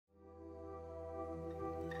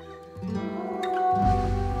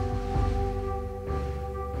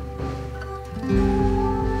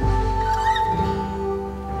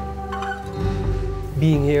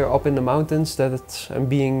being here up in the mountains, and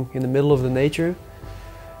being in the middle of the nature.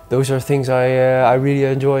 Those are things I really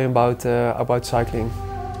enjoy about cycling.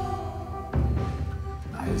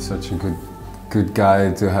 He's such a good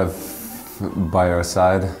guy to have by our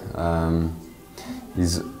side.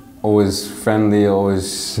 He's always friendly,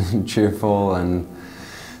 always cheerful,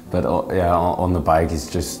 but yeah, on the bike he's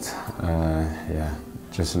just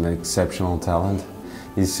just an exceptional talent.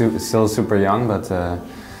 He's still super young, but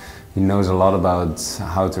he knows a lot about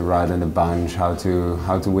how to ride in a bunch, how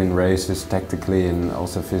to win races tactically and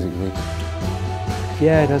also physically.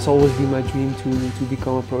 Yeah, it has always been my dream to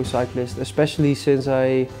become a pro cyclist, especially since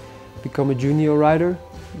I become a junior rider.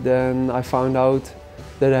 Then I found out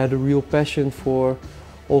that I had a real passion for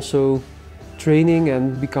also training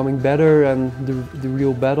and becoming better and the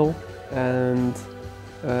real battle. And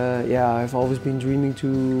yeah, I've always been dreaming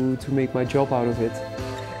to make my job out of it.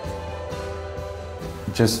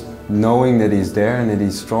 Just knowing that he's there and that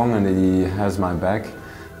he's strong and that he has my back,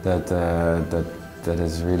 that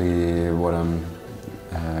is really what I'm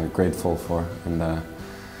grateful for, and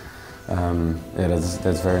yeah,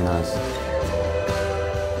 that's very nice.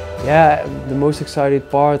 Yeah, the most exciting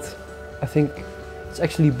part, I think it's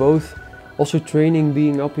actually both. Also training,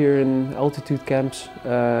 being up here in altitude camps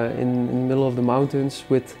in the middle of the mountains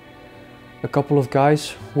with a couple of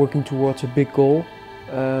guys working towards a big goal.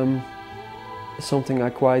 Is something I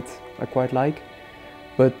quite like.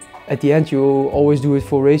 But at the end you always do it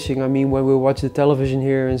for racing. I mean, when we watch the television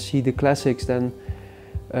here and see the classics, then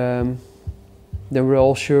we're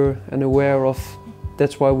all sure and aware of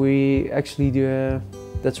that's why we actually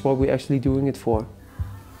doing it for.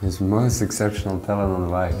 His most exceptional talent on the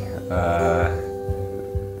bike,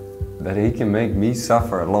 that he can make me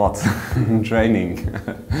suffer a lot in training,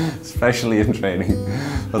 especially in training,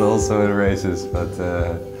 but also in races. But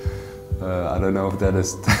I don't know if that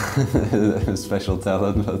is a special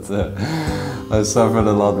talent, but I suffered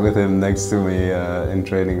a lot with him next to me in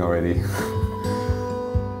training already.